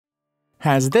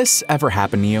Has this ever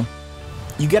happened to you?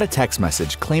 You get a text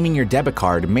message claiming your debit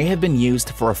card may have been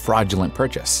used for a fraudulent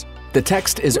purchase. The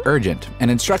text is urgent and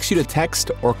instructs you to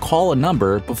text or call a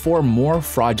number before more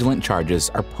fraudulent charges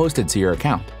are posted to your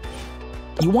account.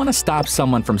 You want to stop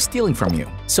someone from stealing from you,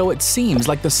 so it seems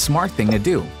like the smart thing to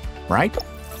do, right?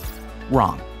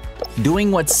 Wrong.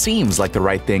 Doing what seems like the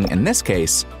right thing in this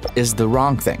case is the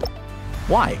wrong thing.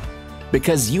 Why?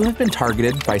 Because you have been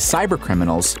targeted by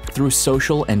cybercriminals through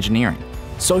social engineering.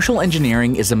 Social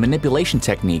engineering is a manipulation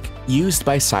technique used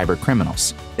by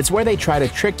cybercriminals. It's where they try to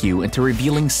trick you into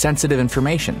revealing sensitive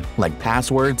information like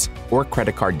passwords or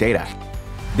credit card data.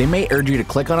 They may urge you to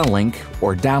click on a link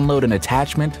or download an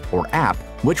attachment or app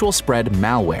which will spread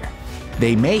malware.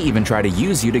 They may even try to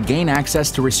use you to gain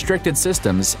access to restricted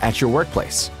systems at your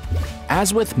workplace.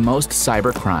 As with most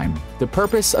cybercrime, the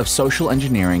purpose of social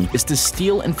engineering is to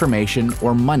steal information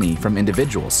or money from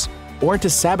individuals, or to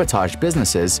sabotage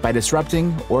businesses by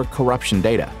disrupting or corruption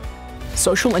data.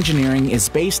 Social engineering is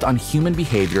based on human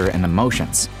behavior and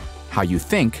emotions, how you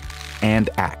think and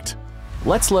act.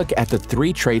 Let's look at the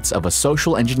 3 traits of a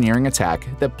social engineering attack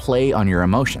that play on your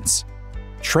emotions.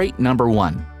 Trait number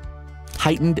 1.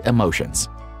 Heightened emotions.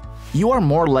 You are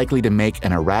more likely to make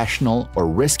an irrational or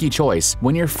risky choice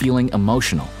when you're feeling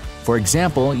emotional. For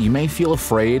example, you may feel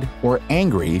afraid or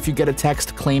angry if you get a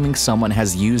text claiming someone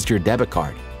has used your debit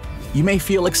card. You may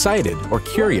feel excited or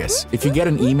curious if you get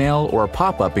an email or a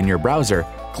pop-up in your browser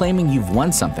claiming you've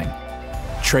won something.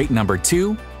 Trait number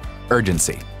 2.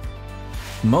 Urgency.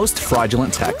 Most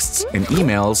fraudulent texts and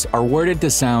emails are worded to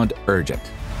sound urgent.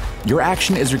 Your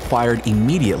action is required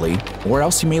immediately, or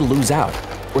else you may lose out,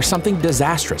 or something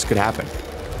disastrous could happen.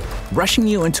 Rushing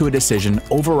you into a decision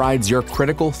overrides your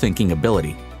critical thinking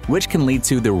ability, which can lead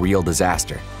to the real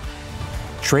disaster.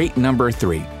 Trait number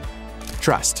 3.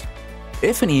 Trust.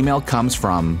 If an email comes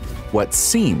from what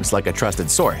seems like a trusted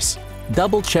source,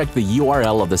 double-check the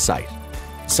URL of the site.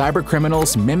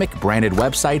 Cybercriminals mimic branded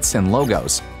websites and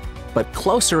logos, but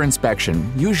closer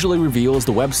inspection usually reveals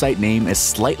the website name is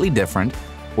slightly different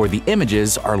or the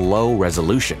images are low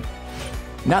resolution.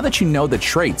 Now that you know the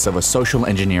traits of a social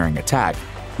engineering attack,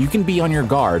 you can be on your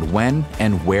guard when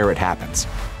and where it happens.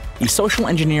 A social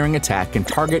engineering attack can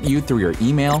target you through your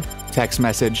email, text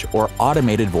message, or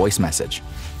automated voice message.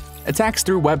 Attacks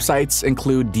through websites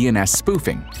include DNS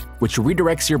spoofing, which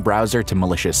redirects your browser to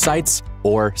malicious sites,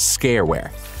 or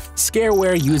scareware.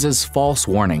 Scareware uses false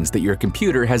warnings that your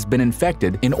computer has been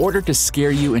infected in order to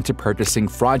scare you into purchasing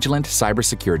fraudulent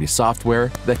cybersecurity software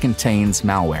that contains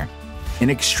malware. In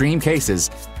extreme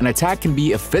cases, an attack can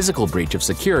be a physical breach of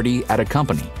security at a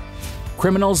company.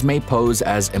 Criminals may pose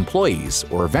as employees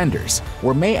or vendors,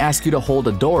 or may ask you to hold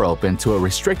a door open to a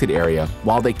restricted area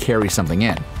while they carry something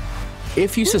in.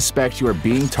 If you suspect you are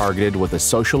being targeted with a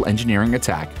social engineering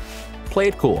attack, play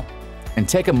it cool and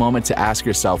take a moment to ask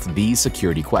yourself these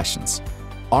security questions.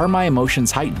 Are my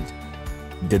emotions heightened?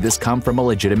 Did this come from a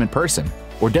legitimate person?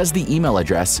 Or does the email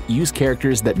address use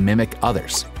characters that mimic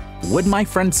others? Would my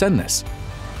friend send this?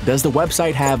 Does the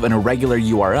website have an irregular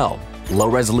URL,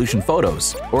 low-resolution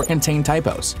photos, or contain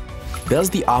typos? Does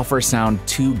the offer sound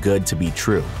too good to be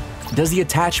true? Does the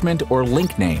attachment or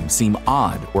link name seem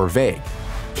odd or vague?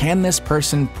 Can this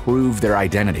person prove their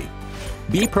identity?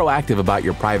 Be proactive about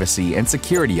your privacy and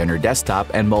security on your desktop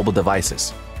and mobile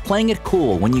devices. Playing it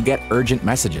cool when you get urgent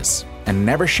messages, and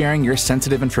never sharing your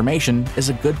sensitive information is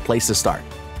a good place to start.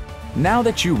 Now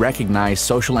that you recognize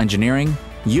social engineering,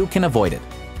 you can avoid it.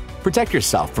 Protect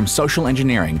yourself from social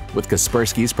engineering with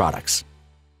Kaspersky's products.